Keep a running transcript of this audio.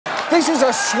This is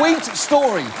a sweet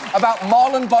story about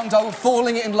Marlon Bundo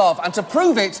falling in love, and to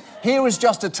prove it, here is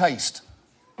just a taste.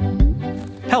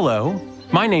 Hello,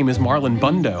 my name is Marlon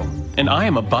Bundo, and I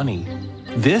am a bunny.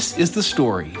 This is the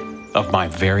story of my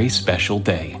very special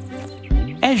day.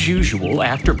 As usual,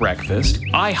 after breakfast,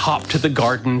 I hopped to the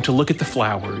garden to look at the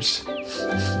flowers.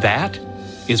 That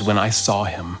is when I saw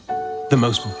him, the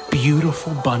most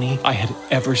beautiful bunny I had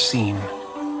ever seen.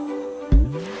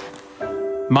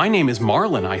 My name is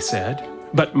Marlon, I said,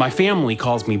 but my family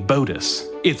calls me Botus.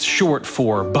 It's short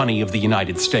for Bunny of the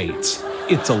United States.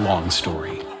 It's a long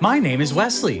story. My name is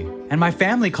Wesley, and my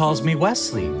family calls me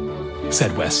Wesley,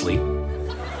 said Wesley.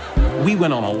 We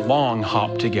went on a long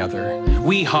hop together.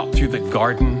 We hopped through the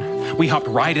garden. We hopped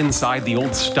right inside the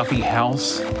old stuffy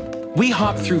house. We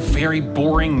hopped through very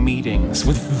boring meetings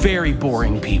with very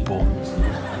boring people.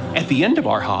 At the end of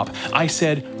our hop, I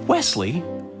said, Wesley,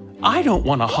 I don't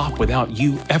want to hop without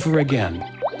you ever again.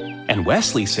 And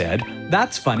Wesley said,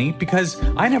 That's funny, because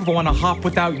I never want to hop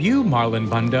without you, Marlon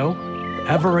Bundo,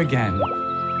 ever again.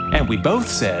 And we both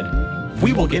said,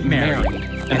 we will get married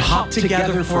and hop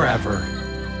together forever.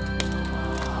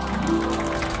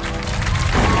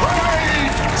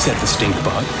 Said the stink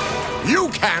bug. You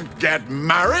can't get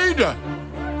married!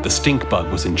 The stink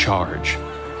bug was in charge.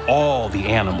 All the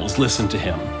animals listened to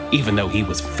him, even though he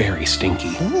was very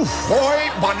stinky. Boy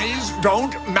bunnies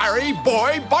don't marry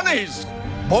boy bunnies.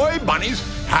 Boy bunnies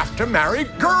have to marry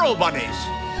girl bunnies.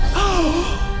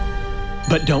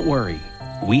 But don't worry,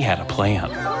 we had a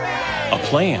plan. A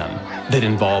plan that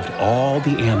involved all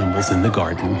the animals in the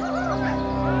garden.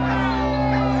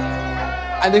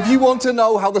 And if you want to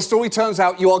know how the story turns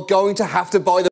out, you are going to have to buy the